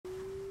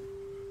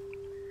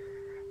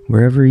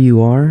Wherever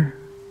you are,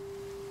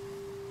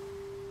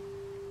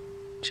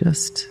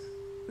 just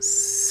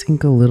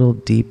sink a little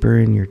deeper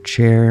in your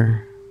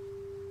chair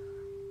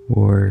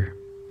or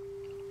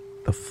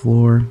the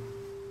floor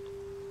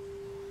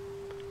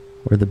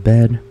or the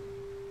bed.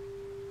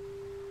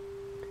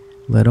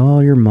 Let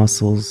all your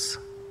muscles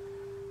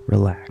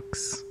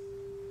relax.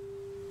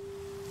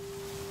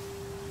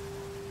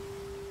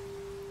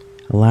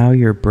 Allow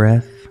your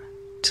breath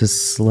to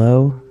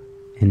slow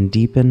and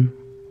deepen,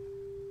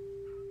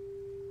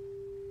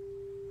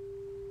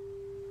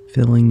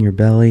 filling your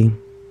belly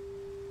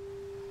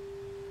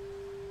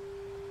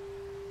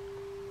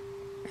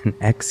and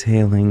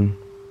exhaling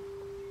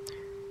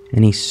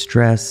any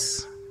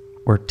stress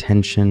or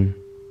tension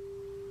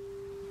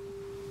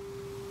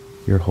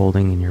you're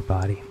holding in your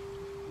body.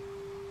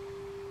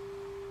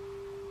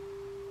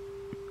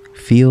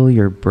 Feel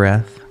your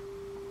breath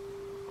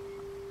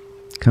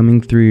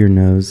coming through your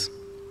nose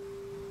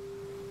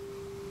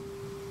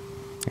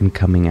and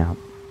coming out.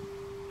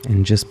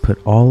 And just put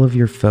all of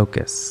your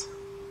focus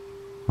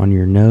on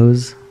your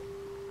nose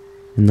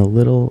and the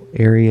little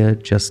area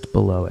just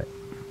below it.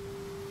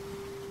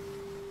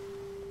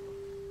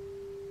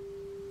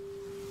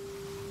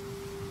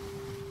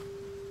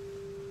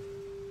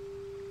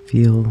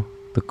 Feel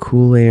the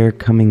cool air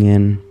coming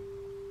in,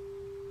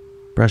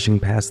 brushing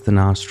past the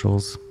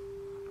nostrils,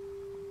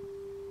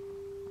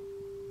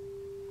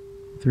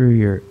 through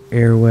your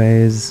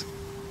airways,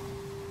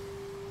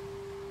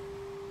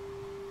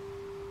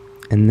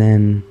 and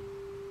then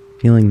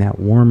feeling that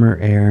warmer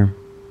air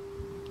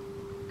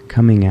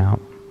coming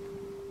out,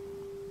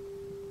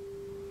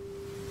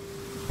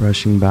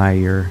 brushing by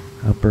your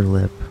upper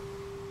lip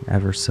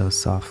ever so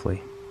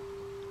softly.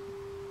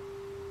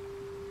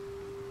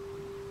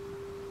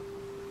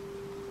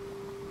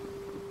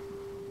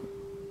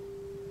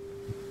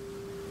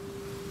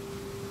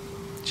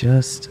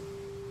 Just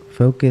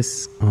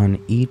focus on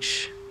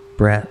each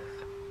breath,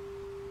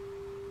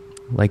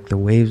 like the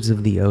waves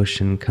of the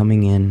ocean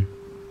coming in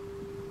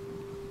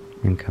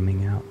and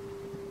coming out.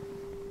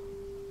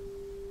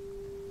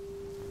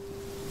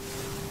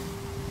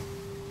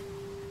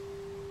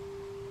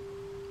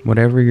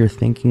 Whatever you're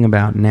thinking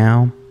about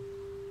now,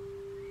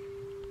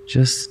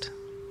 just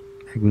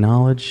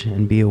acknowledge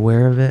and be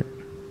aware of it.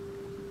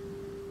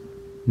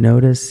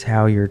 Notice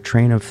how your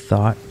train of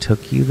thought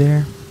took you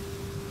there.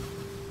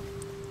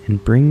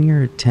 And bring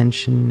your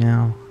attention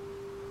now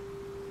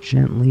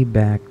gently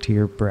back to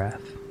your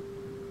breath,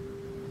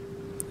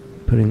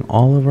 putting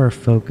all of our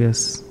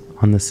focus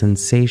on the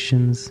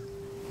sensations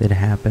that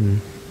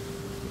happen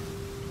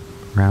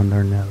around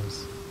our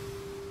nose.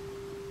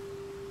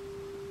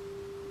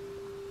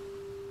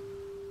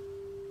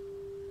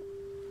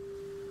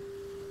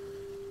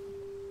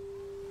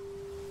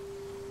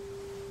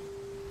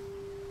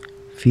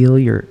 Feel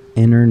your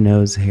inner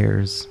nose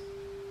hairs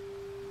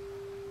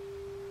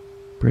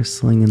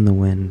bristling in the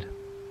wind.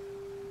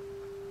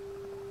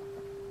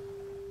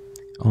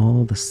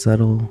 All the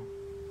subtle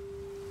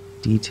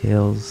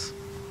details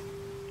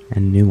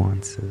and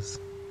nuances.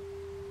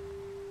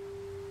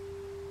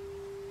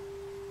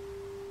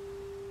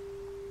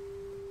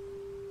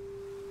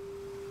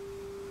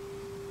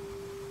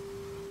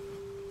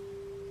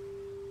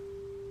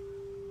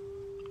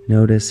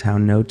 Notice how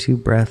no two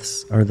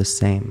breaths are the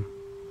same.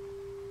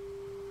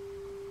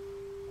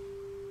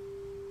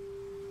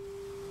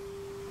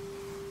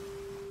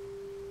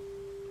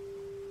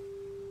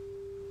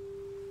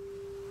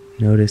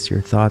 Notice your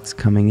thoughts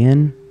coming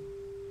in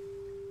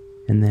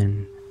and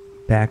then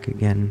back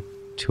again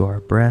to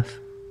our breath.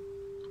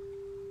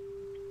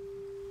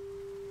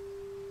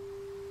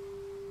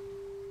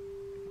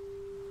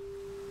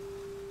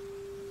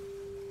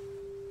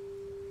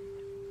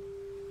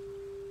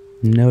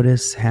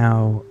 Notice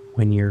how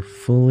when you're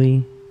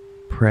fully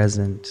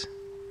present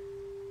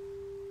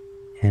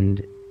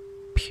and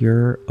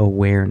pure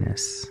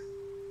awareness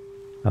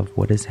of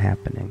what is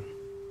happening,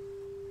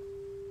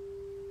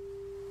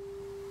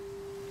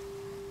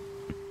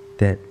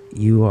 that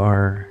you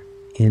are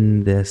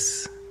in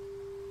this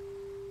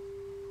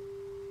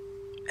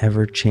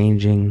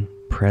ever-changing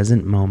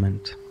present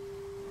moment.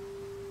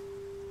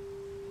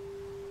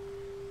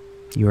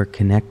 You are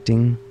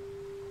connecting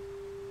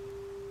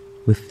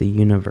with the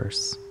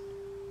universe,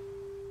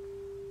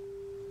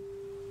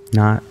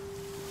 not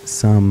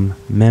some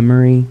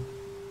memory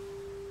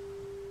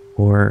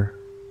or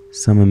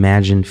some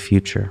imagined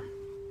future.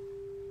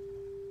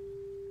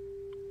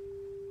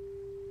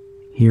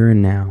 Here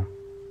and now,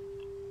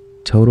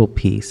 total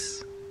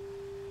peace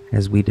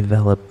as we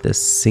develop this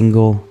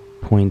single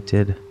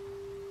pointed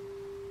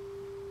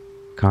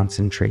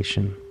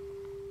concentration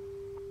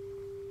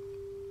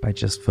by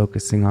just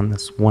focusing on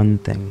this one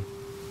thing.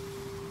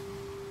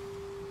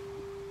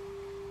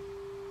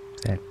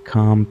 That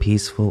calm,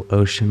 peaceful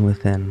ocean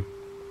within,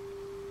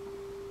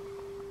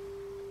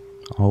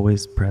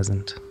 always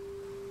present.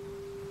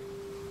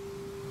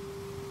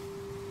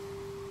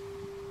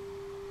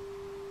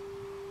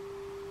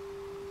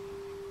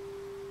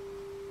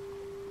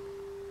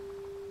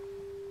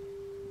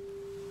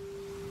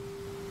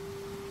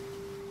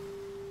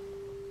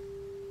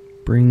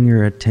 bring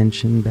your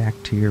attention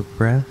back to your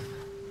breath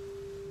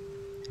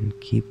and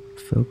keep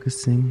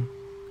focusing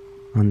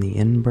on the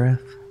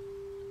in-breath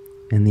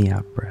and the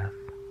out-breath.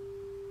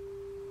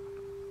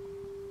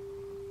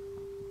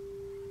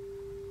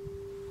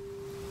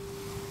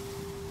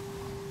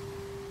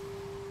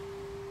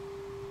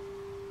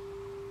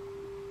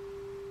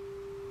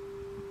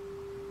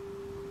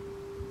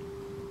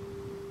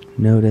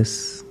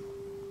 Notice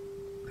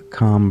the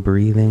calm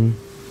breathing,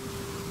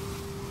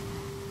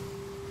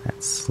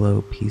 that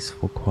slow,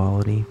 peaceful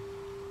quality.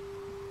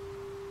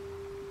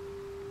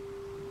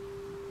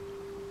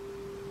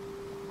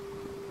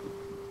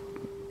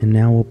 And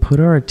now we'll put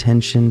our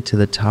attention to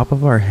the top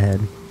of our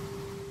head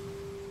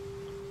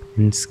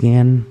and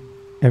scan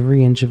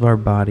every inch of our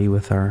body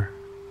with our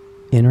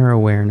inner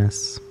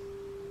awareness,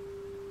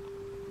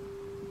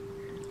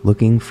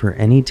 looking for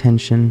any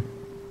tension,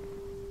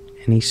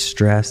 any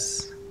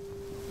stress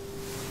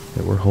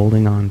that we're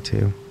holding on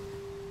to,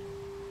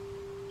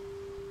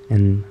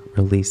 and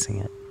releasing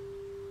it.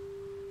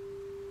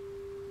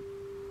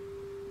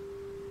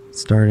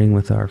 Starting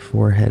with our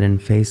forehead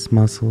and face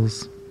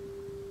muscles,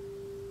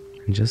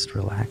 and just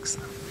relax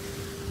them.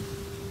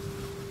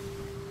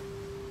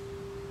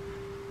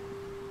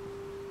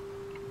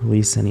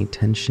 Release any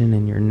tension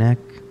in your neck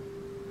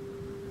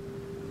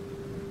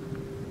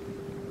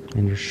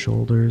and your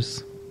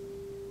shoulders,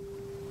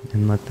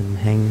 and let them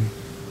hang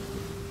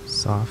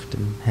soft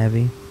and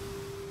heavy.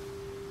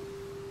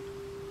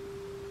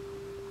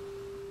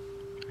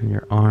 And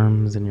your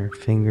arms and your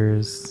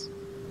fingers,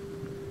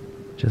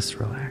 just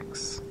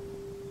relax.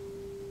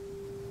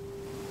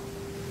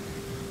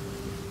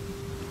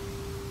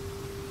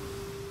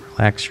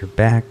 Relax your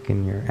back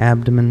and your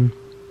abdomen.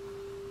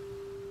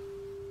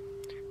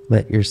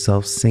 Let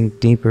yourself sink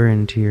deeper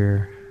into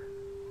your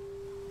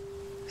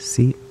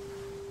seat.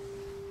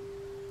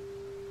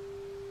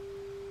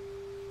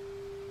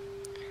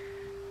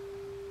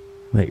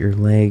 Let your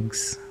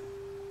legs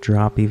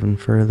drop even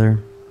further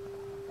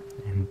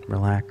and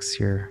relax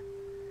your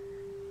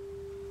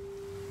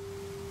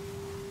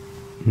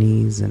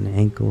knees and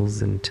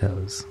ankles and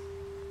toes.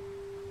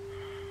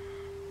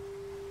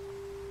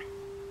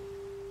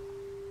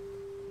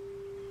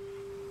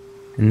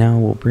 And now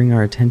we'll bring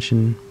our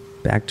attention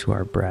back to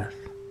our breath,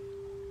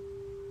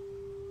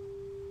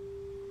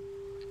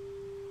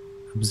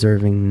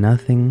 observing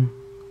nothing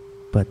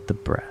but the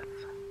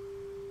breath.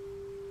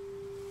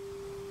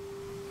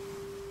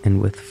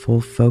 And with full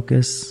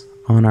focus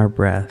on our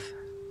breath,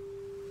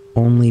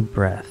 only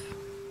breath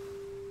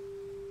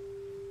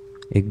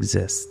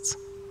exists.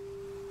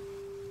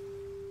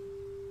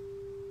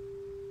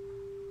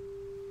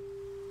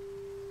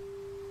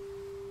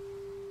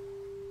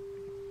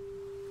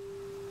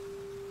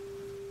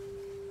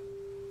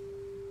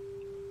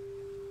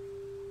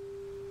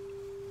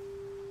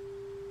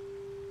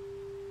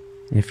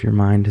 If your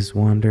mind has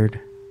wandered,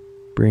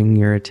 bring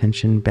your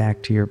attention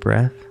back to your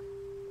breath.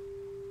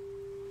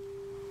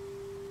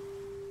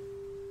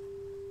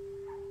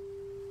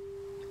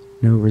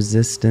 No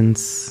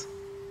resistance,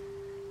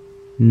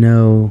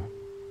 no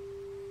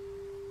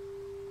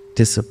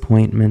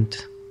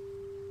disappointment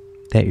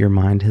that your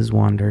mind has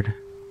wandered.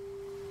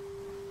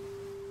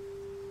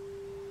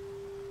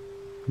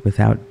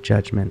 Without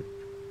judgment,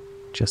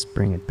 just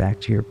bring it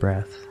back to your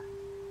breath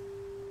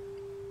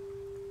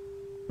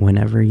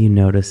whenever you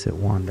notice it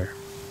wander.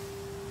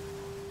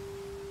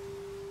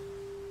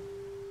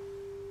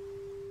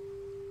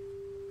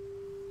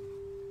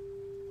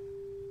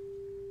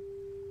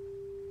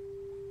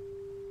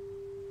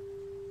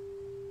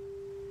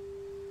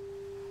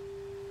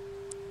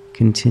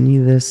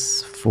 Continue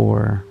this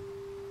for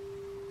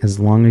as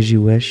long as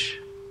you wish.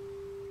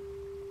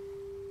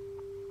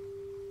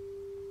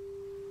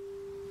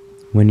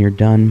 When you're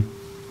done,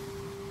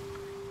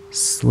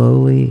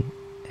 slowly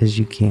as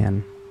you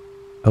can,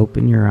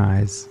 open your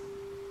eyes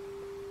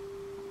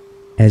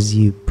as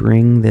you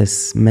bring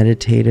this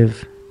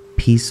meditative,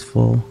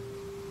 peaceful,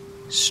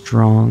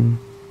 strong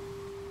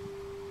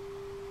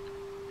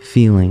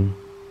feeling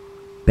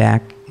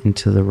back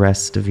into the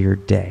rest of your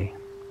day.